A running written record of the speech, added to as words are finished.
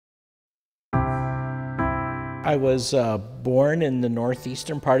I was born in the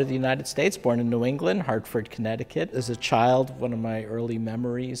northeastern part of the United States, born in New England, Hartford, Connecticut. As a child, one of my early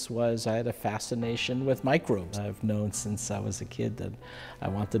memories was I had a fascination with microbes. I've known since I was a kid that I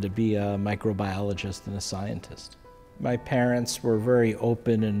wanted to be a microbiologist and a scientist. My parents were very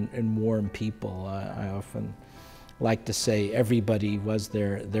open and warm people. I often like to say everybody was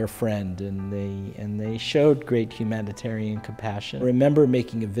their friend, and they showed great humanitarian compassion. I remember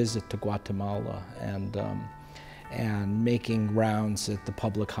making a visit to Guatemala and making rounds at the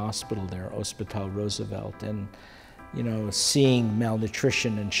public hospital there, Hospital Roosevelt, and seeing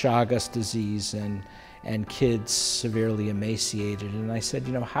malnutrition and Chagas disease and kids severely emaciated. And I said,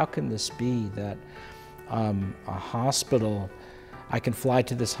 how can this be that a hospital, I can fly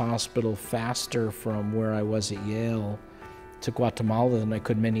to this hospital faster from where I was at Yale to Guatemala than I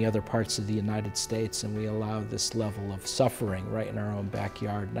could many other parts of the United States, and we allow this level of suffering right in our own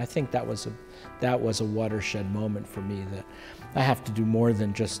backyard. And I think that was a watershed moment for me, that I have to do more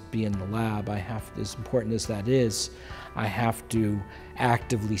than just be in the lab. I have to, as important as that is, I have to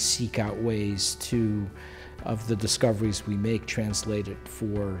actively seek out ways of the discoveries we make, translated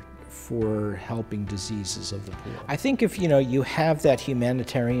for helping diseases of the poor. I think if you have that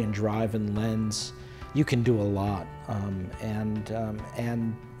humanitarian drive and lens, you can do a lot.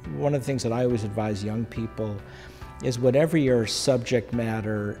 And one of the things that I always advise young people is whatever your subject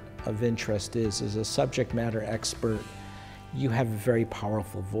matter of interest is, as a subject matter expert, you have a very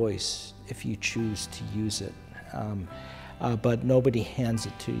powerful voice if you choose to use it. But nobody hands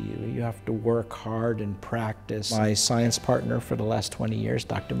it to you. You have to work hard and practice. My science partner for the last 20 years,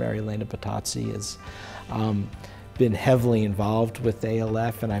 Dr. Maria Elena Bottazzi, has been heavily involved with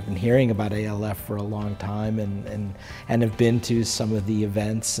ALF, and I've been hearing about ALF for a long time and have been to some of the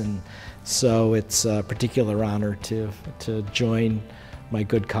events, and so it's a particular honor to join my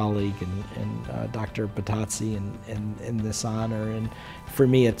good colleague and Dr. Bottazzi in this honor. And for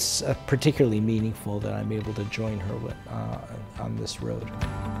me, it's particularly meaningful that I'm able to join her on this road.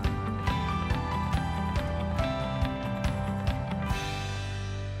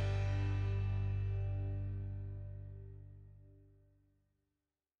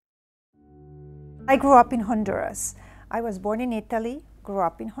 I grew up in Honduras. I was born in Italy, grew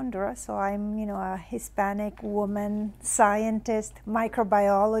up in Honduras, so I'm a Hispanic woman, scientist,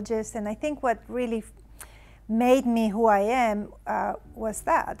 microbiologist, and I think what really made me who I am was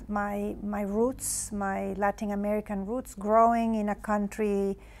that, my roots, my Latin American roots, growing in a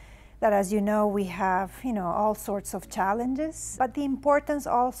country that, as you know, we have all sorts of challenges, but the importance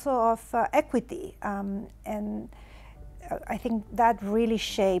also of equity, and I think that really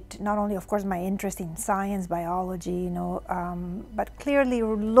shaped not only, of course, my interest in science, biology, but clearly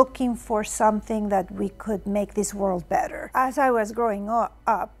looking for something that we could make this world better. As I was growing up,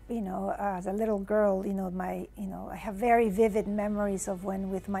 as a little girl, I have very vivid memories of when,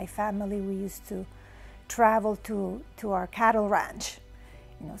 with my family, we used to travel to our cattle ranch.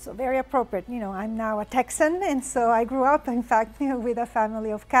 So very appropriate. I'm now a Texan, and so I grew up, in fact, with a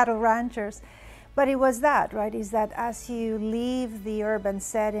family of cattle ranchers. But it was that, right, is that as you leave the urban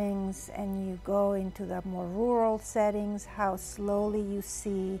settings and you go into the more rural settings, how slowly you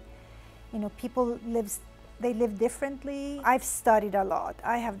see, people live differently. I've studied a lot.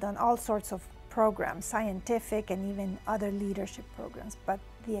 I have done all sorts of programs, scientific and even other leadership programs. But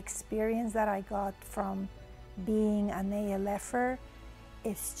the experience that I got from being an ALFer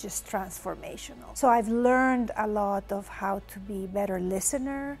is just transformational. So I've learned a lot of how to be a better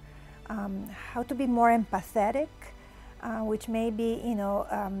listener, how to be more empathetic, which maybe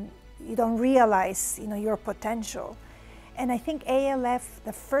you don't realize your potential. And I think ALF,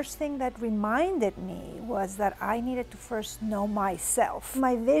 the first thing that reminded me was that I needed to first know myself.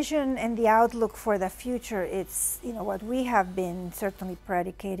 My vision and the outlook for the future, it's what we have been certainly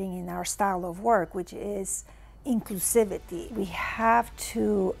predicating in our style of work, which is inclusivity. We have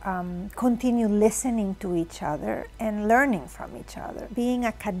to continue listening to each other and learning from each other. Being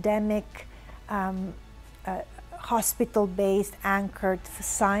academic, hospital-based, anchored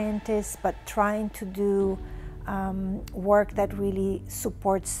scientists, but trying to do work that really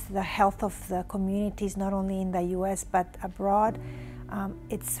supports the health of the communities, not only in the US but abroad,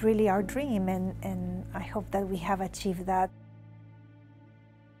 it's really our dream, and I hope that we have achieved that.